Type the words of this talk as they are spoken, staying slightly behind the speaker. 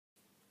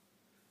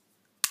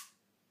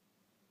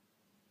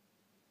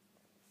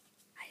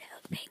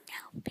hoping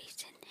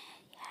nobody's in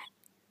here yet.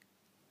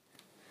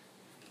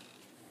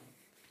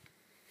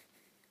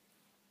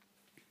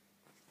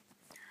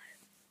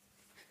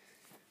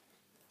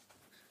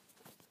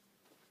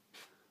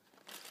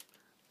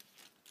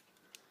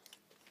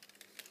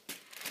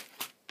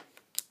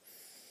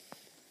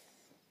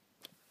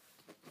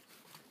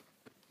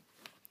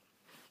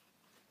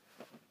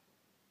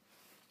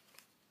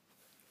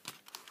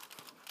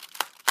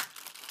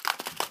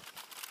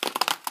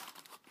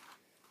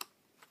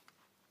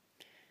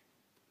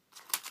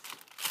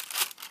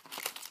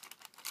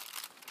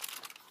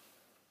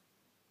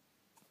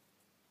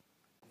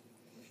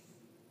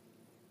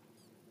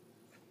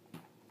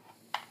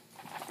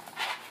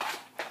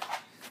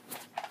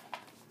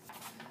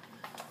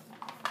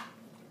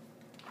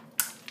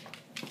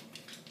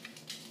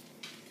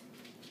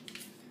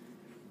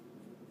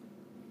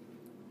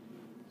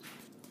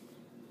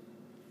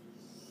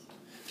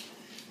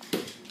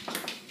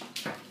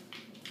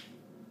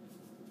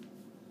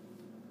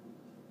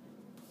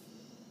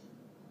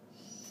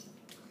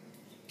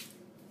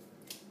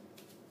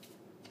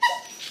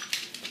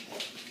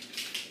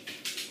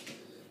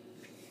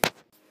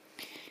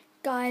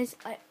 Guys,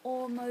 I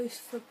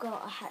almost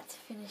forgot I had to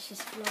finish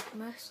this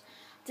Vlogmas.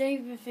 I don't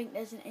even think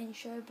there's an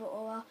intro, but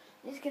oh well.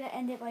 I'm just going to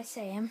end it by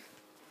saying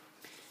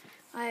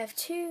I have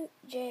 2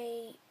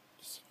 J's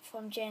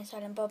from Jay and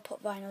Silent Bob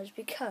Pop vinyls,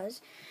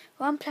 because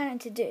what I'm planning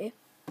to do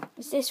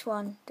is this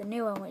one, the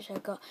new one which I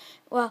got.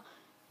 Well,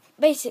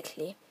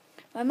 basically,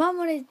 my mum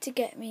wanted to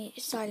get me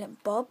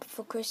Silent Bob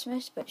for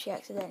Christmas, but she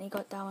accidentally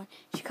got that one.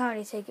 She can't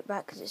really take it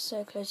back because it's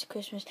so close to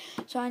Christmas.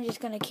 So I'm just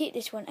going to keep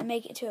this one and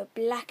make it to a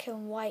black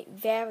and white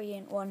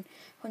variant one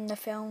from the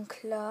film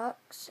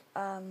Clerks.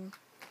 I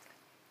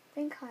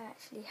think I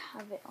actually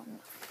have it on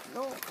the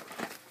floor.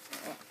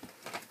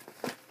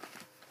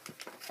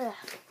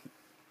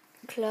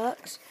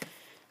 Clerks,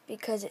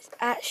 because it's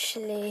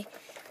actually...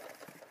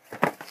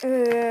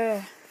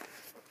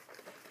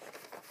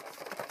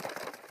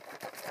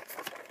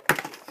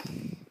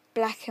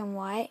 black and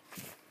white.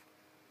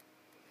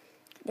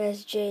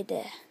 There's Jay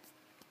there.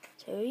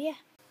 So yeah.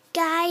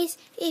 Guys,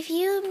 if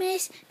you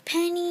miss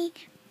Penny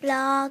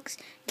vlogs,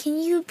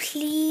 can you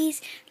please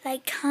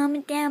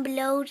comment down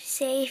below to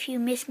say if you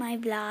miss my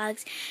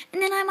vlogs,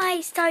 and then I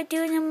might start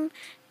doing them.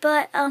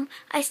 But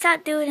I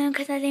stopped doing them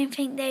because I didn't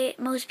think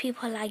most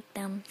people liked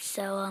them.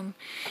 So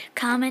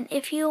comment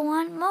if you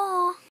want more.